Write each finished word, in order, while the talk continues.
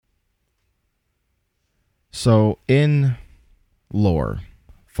So, in lore,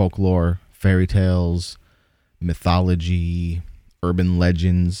 folklore, fairy tales, mythology, urban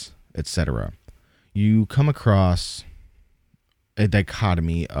legends, etc., you come across a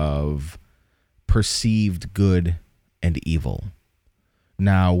dichotomy of perceived good and evil.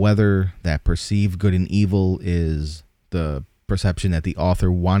 Now, whether that perceived good and evil is the perception that the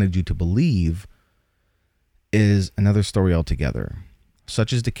author wanted you to believe is another story altogether.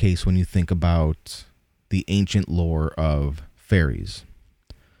 Such is the case when you think about the ancient lore of fairies.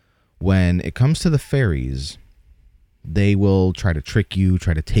 When it comes to the fairies, they will try to trick you,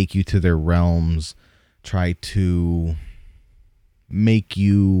 try to take you to their realms, try to make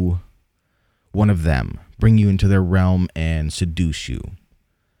you one of them, bring you into their realm and seduce you.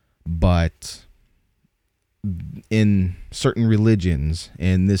 But in certain religions,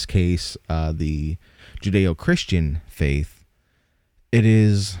 in this case, the Judeo-Christian faith, it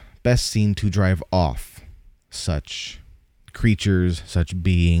is best seen to drive off such creatures, such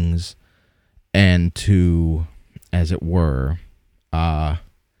beings, and to, as it were, kind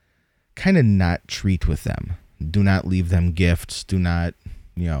of not treat with them. Do not leave them gifts. Do not,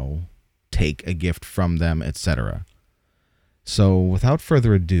 take a gift from them, etc. So, without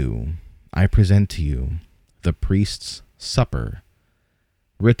further ado, I present to you The Priest's Supper,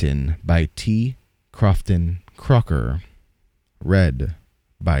 written by T. Crofton Crocker, read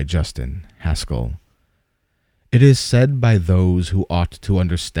by Justin Haskell. It is said by those who ought to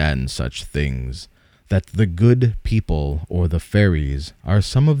understand such things that the good people, or the fairies, are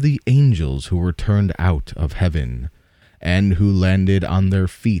some of the angels who were turned out of heaven, and who landed on their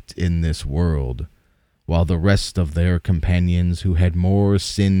feet in this world, while the rest of their companions who had more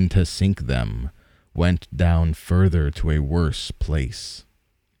sin to sink them went down further to a worse place.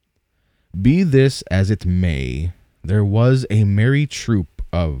 Be this as it may, there was a merry troop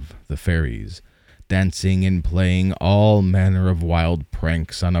of the fairies, dancing and playing all manner of wild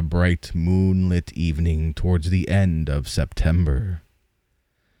pranks on a bright moonlit evening towards the end of September.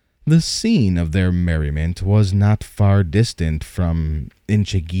 The scene of their merriment was not far distant from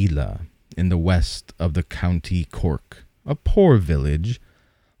Inchigeela, in the west of the county Cork, a poor village,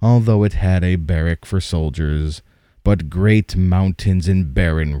 although it had a barrack for soldiers, but great mountains and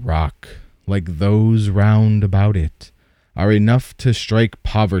barren rock, like those round about it, are enough to strike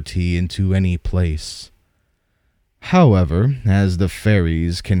poverty into any place. However, as the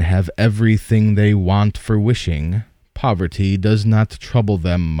fairies can have everything they want for wishing, poverty does not trouble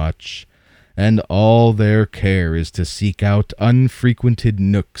them much, and all their care is to seek out unfrequented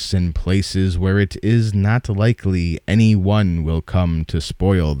nooks and places where it is not likely any one will come to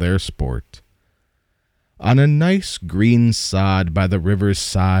spoil their sport. On a nice green sod by the river's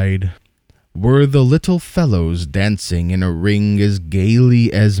side were the little fellows dancing in a ring as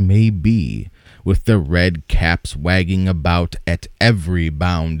gaily as may be, with their red caps wagging about at every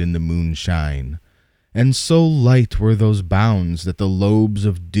bound in the moonshine. And so light were those bounds that the lobes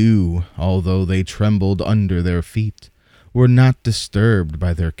of dew, although they trembled under their feet, were not disturbed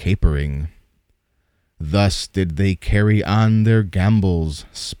by their capering. Thus did they carry on their gambols,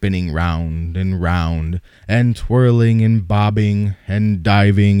 spinning round, and twirling and bobbing, and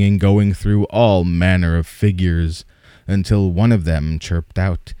diving and going through all manner of figures, until one of them chirped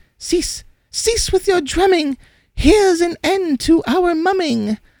out, "Cease, cease with your drumming! Here's an end to our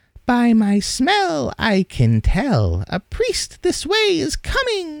mumming! By my smell I can tell a priest this way is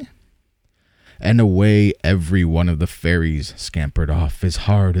coming." And away every one of the fairies scampered off as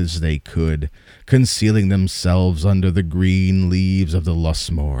hard as they could, concealing themselves under the green leaves of the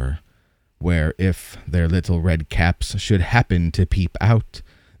lusmore, where if their little red caps should happen to peep out,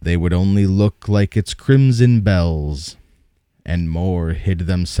 they would only look like its crimson bells. And more hid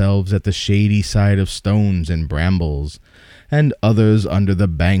themselves at the shady side of stones and brambles, and others under the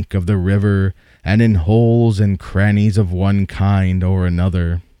bank of the river, and in holes and crannies of one kind or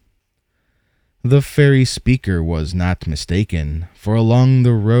another. The fairy speaker was not mistaken, for along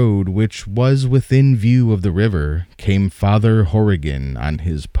the road which was within view of the river came Father Horrigan on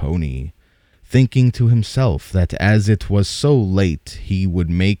his pony, thinking to himself that as it was so late he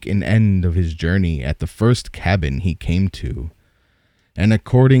would make an end of his journey at the first cabin he came to. And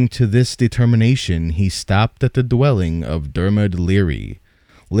according to this determination he stopped at the dwelling of Dermod Leary,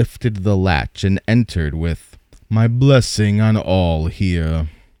 lifted the latch, and entered with, "My blessing on all here."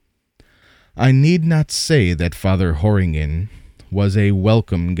 I need not say that Father Horrigan was a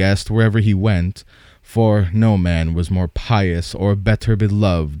welcome guest wherever he went, for no man was more pious or better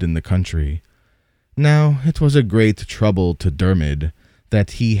beloved in the country. Now it was a great trouble to Dermod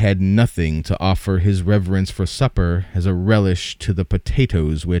that he had nothing to offer his reverence for supper as a relish to the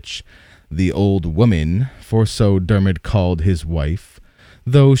potatoes which The old woman, for so Dermot called his wife,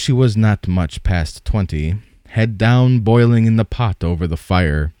 though she was not much past 20, head down boiling in the pot over the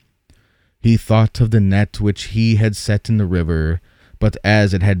fire. He thought of the net which he had set in the river, but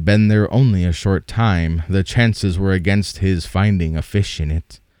as it had been there only a short time, the chances were against his finding a fish in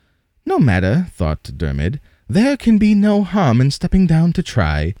it. No matter, thought Dermot, there can be no harm in stepping down to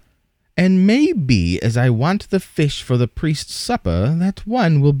try, and may be as I want the fish for the priest's supper, that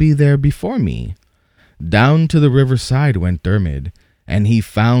one will be there before me. Down to the riverside went Dermot, and he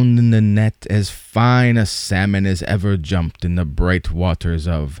found in the net as fine a salmon as ever jumped in the bright waters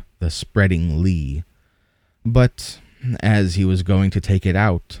of the spreading Lee. But as he was going to take it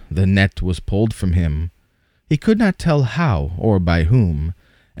out, the net was pulled from him. He could not tell how or by whom,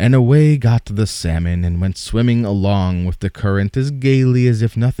 and away got the salmon and went swimming along with the current as gaily as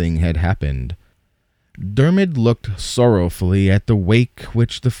if nothing had happened. Dermot looked sorrowfully at the wake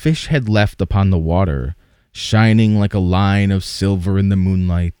which the fish had left upon the water, shining like a line of silver in the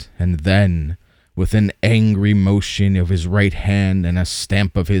moonlight, and then, with an angry motion of his right hand and a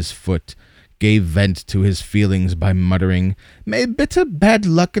stamp of his foot, gave vent to his feelings by muttering, "May bitter bad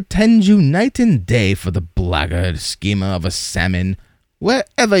luck attend you night and day for the blackguard schemer of a salmon.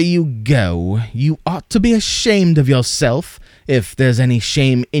 Wherever you go, you ought to be ashamed of yourself, if there's any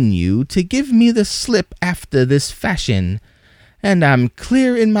shame in you, to give me the slip after this fashion. And I'm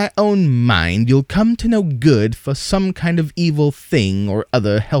clear in my own mind you'll come to no good, for some kind of evil thing or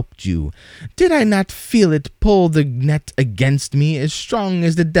other helped you. Did I not feel it pull the net against me as strong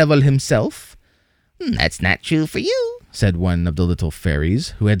as the devil himself?" "That's not true for you," said one of the little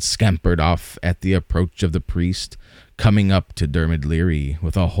fairies, who had scampered off at the approach of the priest, coming up to Dermot Leary,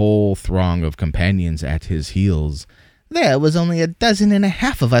 with a whole throng of companions at his heels. "There was only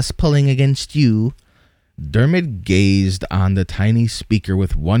 12 of us pulling against you." Dermot gazed on the tiny speaker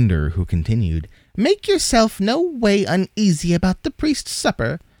with wonder, who continued, "Make yourself no way uneasy about the priest's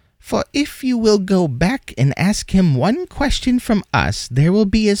supper, for if you will go back and ask him one question from us, there will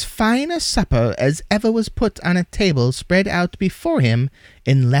be as fine a supper as ever was put on a table spread out before him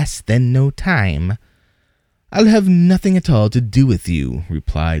in less than no time." "I'll have nothing at all to do with you,"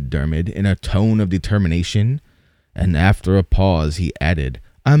 replied Dermot in a tone of determination, and after a pause he added,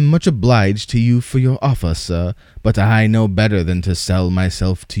 "I'm much obliged to you for your offer, sir, but I know better than to sell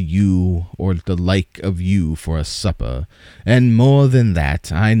myself to you or the like of you for a supper, and more than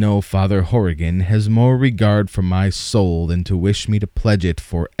that, I know Father Horrigan has more regard for my soul than to wish me to pledge it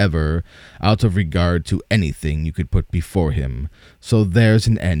for ever out of regard to anything you could put before him, so there's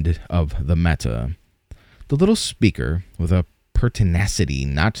an end of the matter." The little speaker, with a pertinacity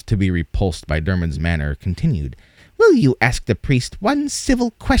not to be repulsed by Dermot's manner, continued, "Will you ask the priest one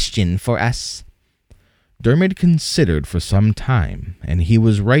civil question for us?" Dermot considered for some time, and he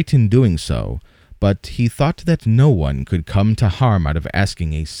was right in doing so, but he thought that no one could come to harm out of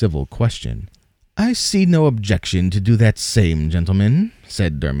asking a civil question. "I see no objection to do that same, gentlemen,"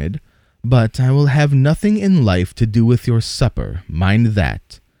 said Dermot, "but I will have nothing in life to do with your supper, mind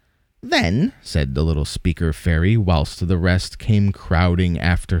that." "Then," said the little speaker fairy, whilst the rest came crowding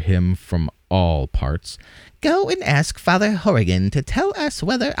after him from all parts, "go and ask Father Horrigan to tell us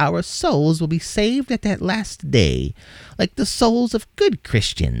whether our souls will be saved at that last day, like the souls of good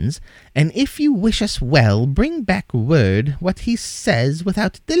Christians, and if you wish us well, bring back word what he says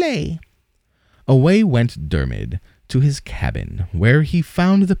without delay." Away went Dermot to his cabin, where he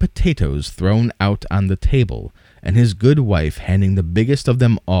found the potatoes thrown out on the table, and his good wife handing the biggest of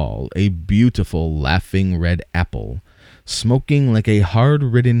them all, a beautiful laughing red apple, smoking like a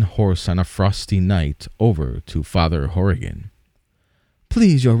hard-ridden horse on a frosty night, over to Father Horrigan.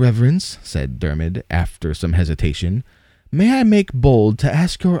 "Please, your reverence," said Dermot, after some hesitation, "may I make bold to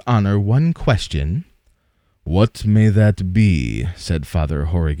ask your honour one question?" "What may that be?" said Father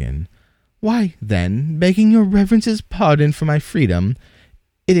Horrigan. "Why, then, begging your reverence's pardon for my freedom,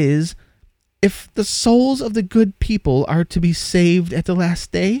 it is, if the souls of the good people are to be saved at the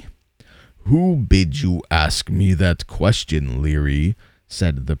last day?" "Who bid you ask me that question, Leary?"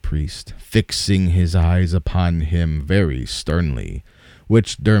 said the priest, fixing his eyes upon him very sternly,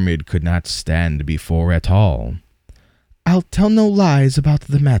 which Dermot could not stand before at all. "I'll tell no lies about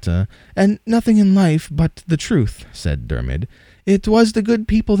the matter, and nothing in life but the truth," said Dermot. "It was the good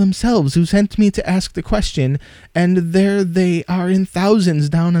people themselves who sent me to ask the question, and there they are in thousands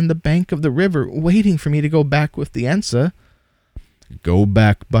down on the bank of the river, waiting for me to go back with the answer." "Go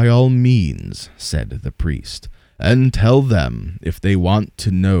back by all means," said the priest, "and tell them, if they want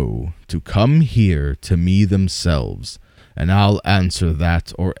to know, to come here to me themselves, and I'll answer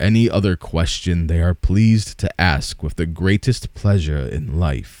that or any other question they are pleased to ask with the greatest pleasure in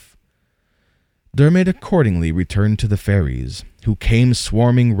life." Dermot accordingly returned to the fairies, who came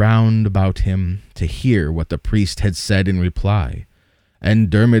swarming round about him to hear what the priest had said in reply, and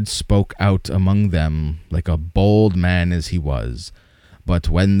Dermot spoke out among them like a bold man as he was. But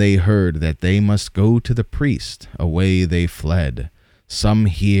when they heard that they must go to the priest, away they fled, some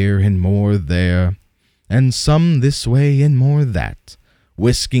here and more there, and some this way and more that,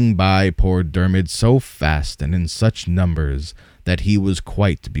 whisking by poor Dermot so fast and in such numbers that he was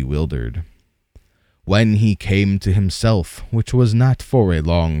quite bewildered. When he came to himself, which was not for a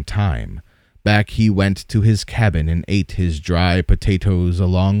long time, back he went to his cabin and ate his dry potatoes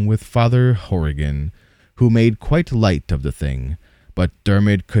along with Father Horrigan, who made quite light of the thing, but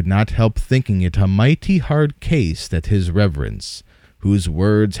Dermot could not help thinking it a mighty hard case that his reverence, whose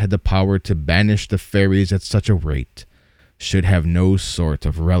words had the power to banish the fairies at such a rate, should have no sort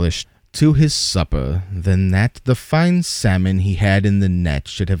of relish to his supper than that the fine salmon he had in the net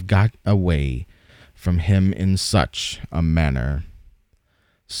should have got away from him in such a manner.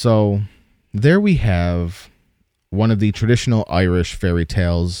 So, there we have one of the traditional Irish fairy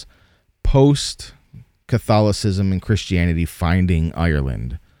tales post-Catholicism and Christianity finding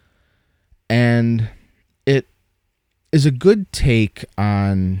Ireland. And it is a good take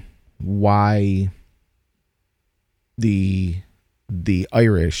on why the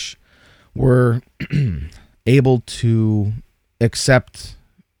Irish were able to accept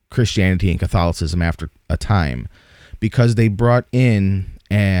Christianity and Catholicism after a time, because they brought in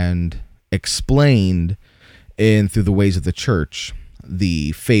and explained in through the ways of the church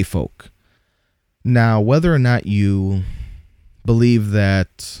the fae folk. Now, whether or not you believe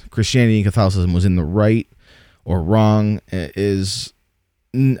that Christianity and Catholicism was in the right or wrong is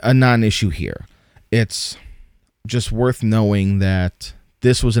a non-issue here. It's just worth knowing that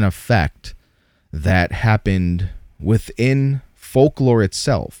this was an effect that happened within folklore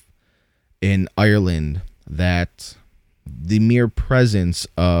itself in Ireland, that the mere presence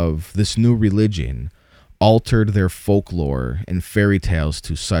of this new religion altered their folklore and fairy tales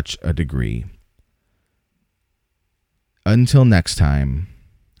to such a degree. Until next time,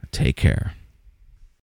 take care.